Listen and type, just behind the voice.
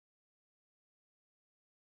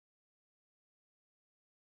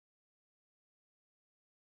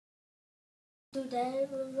Today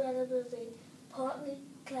the weather will be partly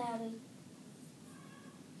cloudy.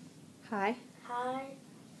 High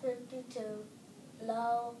 52,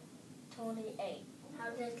 low 28. How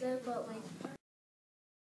does that look like?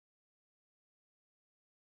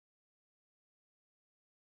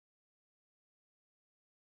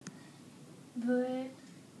 Bread,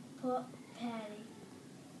 pork patty,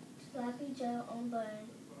 sloppy joe on bun,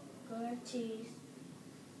 grilled cheese,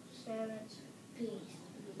 sandwich, peas.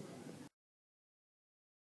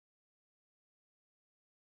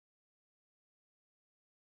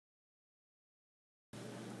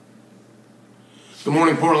 Good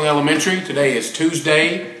morning, Portland Elementary. Today is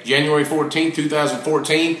Tuesday, January 14th,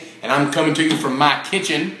 2014, and I'm coming to you from my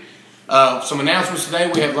kitchen. Some announcements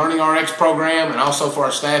today. We have Learning RX program, and also for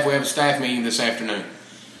our staff, we have a staff meeting this afternoon.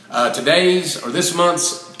 This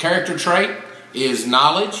month's character trait is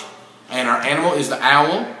knowledge, and our animal is the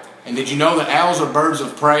owl. And did you know that owls are birds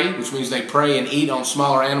of prey, which means they prey and eat on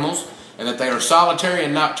smaller animals, and that they are solitary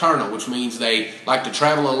and nocturnal, which means they like to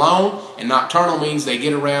travel alone, and nocturnal means they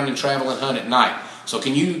get around and travel and hunt at night. So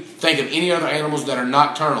can you think of any other animals that are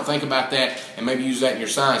nocturnal? Think about that and maybe use that in your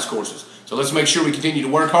science courses. So let's make sure we continue to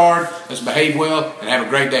work hard, let's behave well, and have a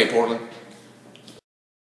great day, Portland.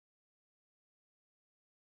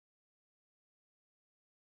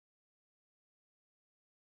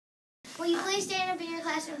 Will you please stand up in your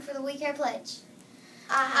classroom for the We Care pledge?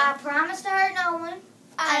 I promise to hurt no one.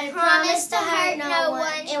 I promise to hurt no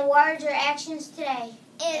one. In words or actions today.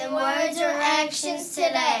 In words or actions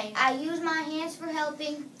today. I use my hands for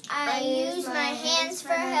helping. I use my hands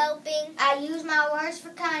for helping. I use my words for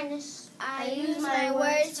kindness. I use my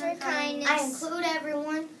words for kindness. I include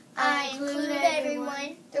everyone. I include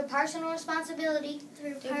everyone. Through personal responsibility.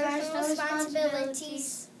 Through personal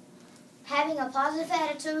responsibilities. Having a positive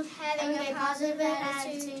attitude. Having a positive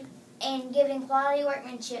attitude. And giving quality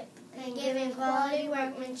workmanship. And giving quality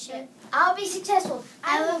workmanship. I'll be successful.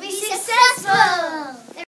 I will be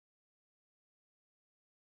successful.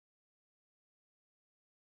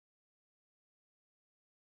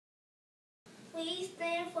 Please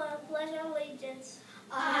stand for the Pledge of Allegiance.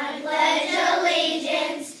 I